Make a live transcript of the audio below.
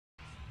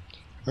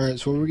All right,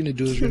 so what we're gonna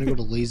do is we're gonna go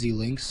to Lazy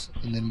Links,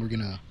 and then we're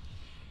gonna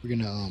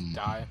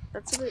die.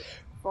 That's a bit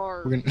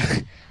far. we're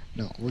gonna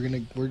we're gonna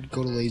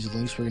go to Lazy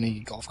Links. We're gonna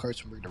get golf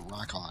carts, and we're gonna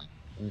rock on.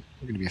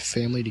 We're gonna be a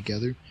family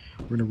together.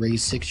 We're gonna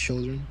raise 6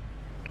 children,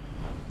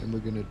 and we're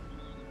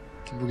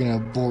gonna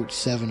abort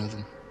 7 of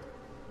them.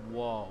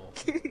 Whoa.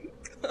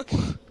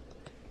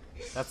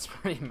 That's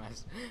pretty much.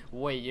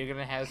 Wait, you're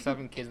gonna have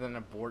 7 kids and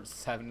abort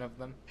 7 of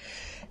them?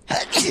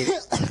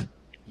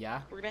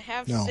 Yeah. We're gonna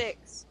have No.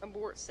 6,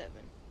 abort 7.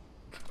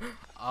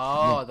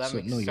 Oh, No, that so-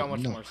 makes no, so you- much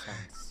no. more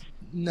sense.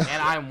 No,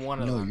 And I'm one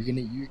of no, them.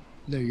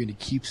 you're gonna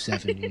keep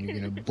 7, and you're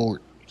gonna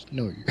abort.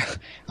 No,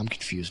 I'm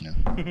confused now.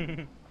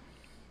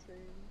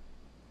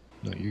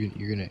 No,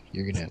 you're gonna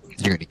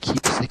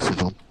keep 6 of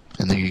them,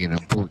 and then you're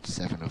gonna abort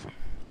 7 of them.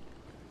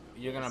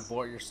 You're gonna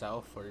abort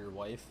yourself or your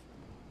wife?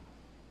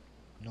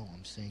 No,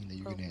 I'm saying that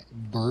you're gonna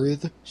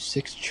birth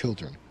 6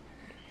 children,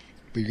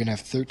 but you're gonna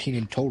have 13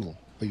 in total.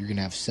 But you're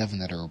gonna have 7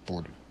 that are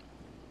aborted.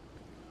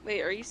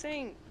 Wait, are you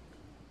saying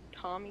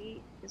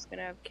Tommy is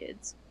gonna have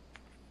kids?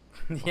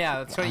 Yeah,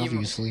 that's what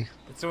Obviously.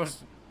 That's what.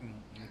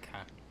 Okay.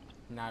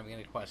 Not even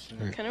gonna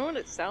question it. Kinda what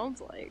it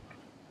sounds like.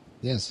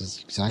 Yes,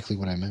 that's exactly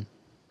what I meant.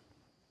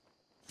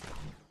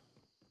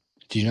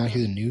 Did you not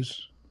hear the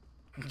news?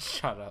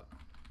 Shut up.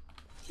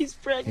 He's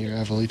pregnant. Here,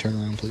 Evelyn, turn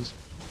around, please.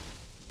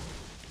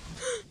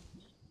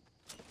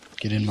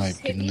 Get in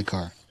the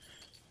car.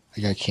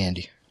 I got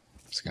candy.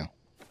 Let's go.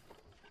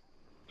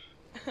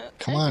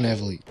 Come on,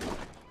 Evelyn.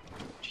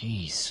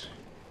 Jeez.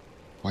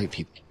 White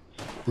people.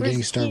 We're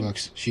Where's getting the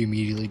Starbucks. She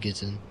immediately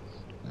gets in.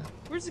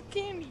 Where's the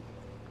candy?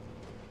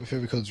 My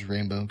favorite color is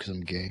rainbow because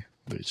I'm gay,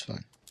 but it's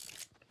fine.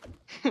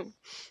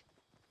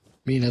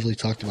 Me and Evelyn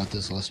talked about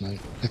this last night.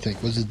 I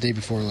think. Was it the day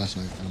before last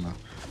night? I don't know.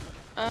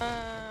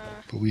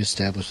 But we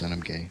established that I'm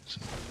gay, so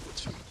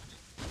it's fine.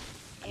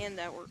 And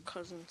that we're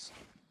cousins.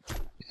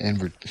 And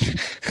we're...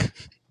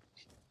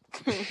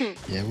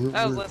 yeah, we're...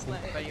 That was we're last night.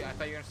 I thought you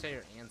were gonna say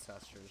your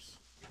ancestors.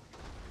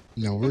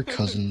 no, we're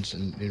cousins,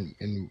 and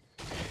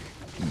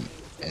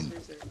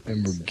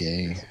we're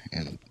gay,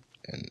 and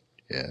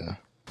yeah.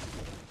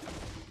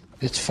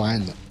 It's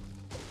fine,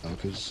 though,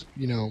 because,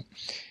 you know,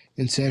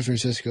 in San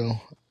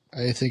Francisco...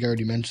 I think I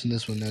already mentioned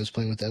this when I was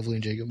playing with Evelyn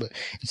and Jacob, but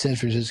in San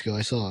Francisco,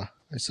 I saw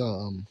a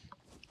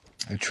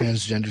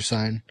transgender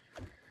sign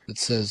that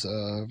says,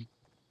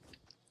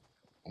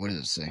 what does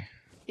it say?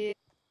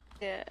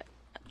 Yeah.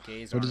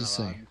 Gays What aren't does it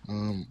say?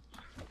 allowed.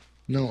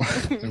 No,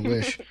 I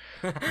wish.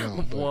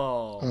 No, but,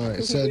 Whoa.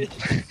 it said,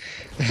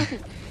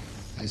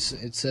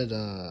 it said,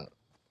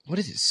 what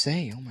did it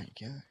say? Oh my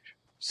gosh.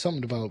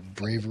 Something about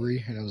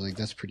bravery, and I was like,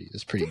 that's pretty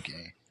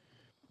gay.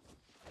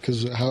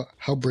 Because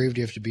how brave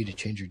do you have to be to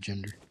change your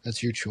gender?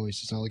 That's your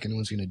choice. It's not like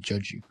anyone's gonna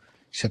judge you,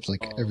 except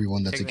like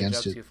everyone that's taking the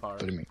against joke it. too far.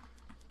 But I mean,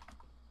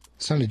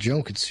 it's not a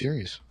joke. It's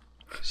serious.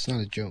 It's not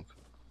a joke.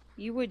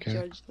 You would Okay.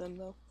 judge them,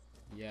 though.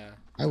 Yeah.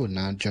 I would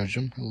not judge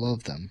them. I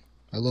love them.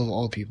 I love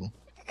all people.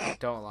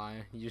 Don't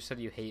lie. You just said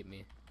you hate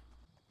me.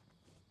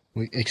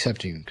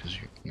 Except you, because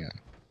yeah,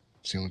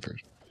 it's the only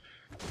person.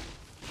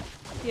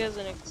 He has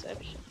an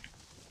exception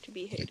to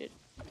be hated.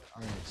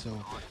 All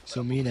right,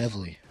 so me and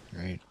Evelyn,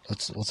 right?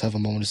 Let's have a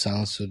moment of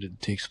silence to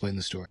explain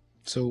the story.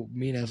 So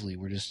me and Evelyn,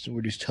 we're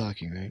just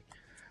talking, right?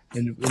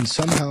 And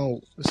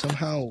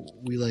somehow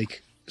we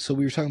like, so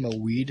we were talking about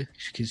weed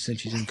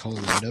since she's in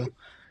Colorado,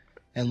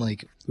 and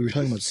like we were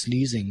talking about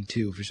sneezing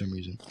too for some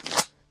reason.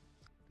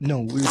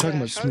 No, we were talking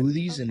about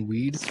smoothies and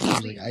weed. I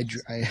was like,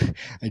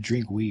 I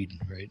drink weed,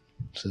 right?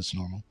 So it's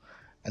normal.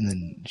 And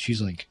then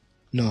she's like,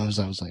 no, I was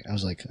like,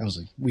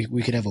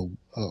 we could have a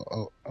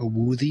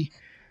woothie,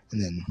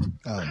 and then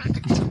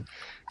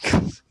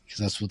because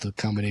that's what the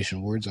combination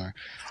of words are.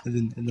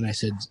 And then I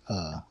said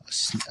a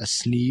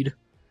sneed,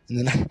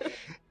 and then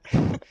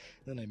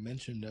then I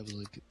mentioned, I was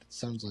like, it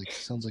sounds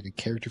like a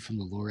character from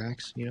the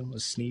Lorax, you know, a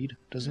sneed,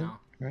 doesn't No.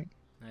 it? Right?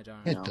 I don't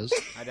Yeah, know. it does.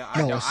 I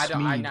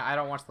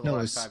No, watch the No,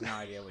 Lord, it's- so I have no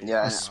idea what Yeah,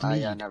 you're I, talking know.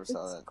 about. I never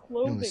saw that.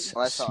 Clothing. it's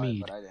Well, I saw Smeed.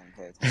 it, but I didn't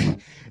pay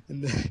attention.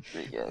 and then,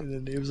 Pretty good. and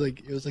then it was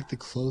like the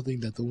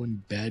clothing that the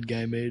one bad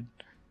guy made.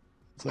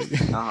 It's like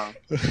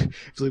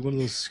it's like one of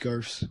those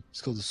scarves.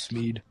 It's called a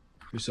smeed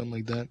or something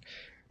like that.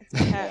 It's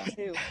a hat,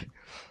 too.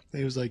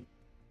 And it was like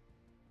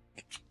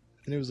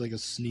a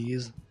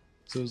sneeze.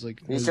 So it was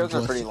like These jokes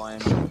are pretty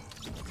lame.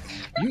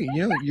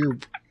 You know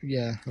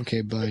yeah,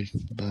 okay, bye.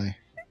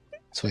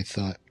 That's what I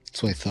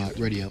thought.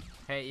 Ready up.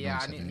 Hey, No yeah,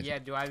 one's having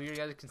it. do I have your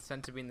guys'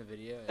 consent to be in the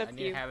video? Up I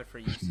need you. to have it for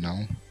you.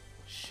 No.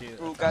 Shoot.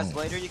 Ooh, guys, Oh.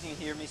 later you can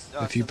hear me.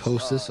 If you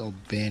post this, I'll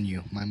ban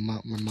you. My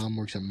mom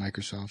works at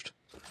Microsoft.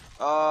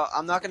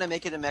 I'm not gonna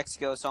make it to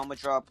Mexico, so I'm gonna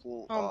drop.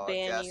 I'll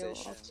ban gas you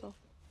station. also.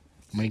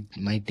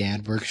 My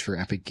dad works for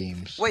Epic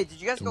Games. Wait, did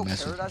you guys Don't go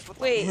mess with Paradise with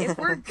Wait, if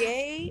we're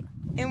gay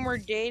and we're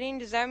dating,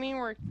 does that mean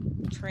we're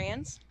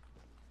trans?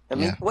 I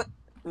mean, Yeah. what?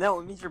 No,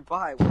 it means you're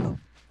bi. What the?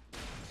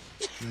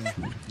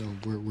 No,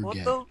 we're What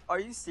gay. the? Are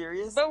you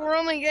serious? But we're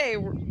only gay.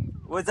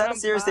 Was that a I'm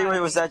serious bi. statement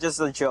or was that just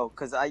a joke?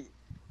 Cause I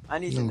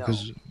need to No, know.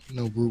 because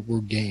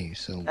we're gay,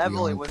 so we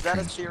Emily, are was that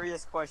a trans.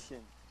 serious question?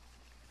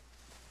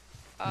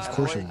 Of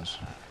course it was.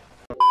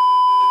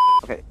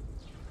 Okay,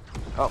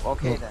 Oh,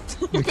 okay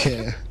Oh. then.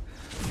 Okay.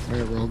 All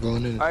right, we're all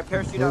going in. Alright,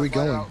 parachute Where are out, we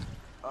fire going?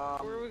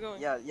 out. Where are we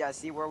going? Yeah,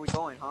 see where are we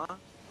going, huh?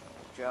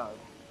 Good job.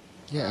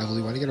 Yeah,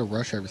 Emily, why do you gotta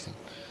rush everything?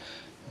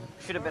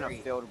 Should have been a Sorry.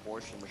 failed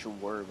abortion, which you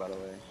were, by the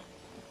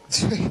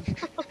way.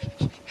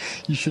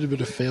 You should have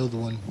been a failed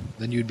one.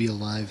 Then you'd be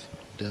alive.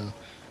 Duh.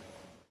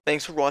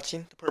 Thanks for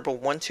watching the purple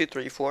 1, 2,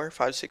 3, 4,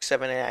 5, 6,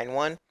 7, 8, 9,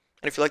 1. And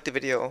if you liked the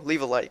video,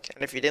 leave a like.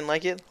 And if you didn't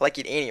like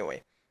it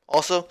anyway.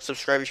 Also,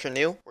 subscribe if you're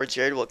new, or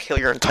Jared will kill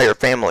your entire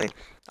family.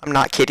 I'm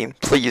not kidding.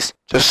 Please,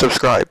 just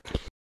subscribe.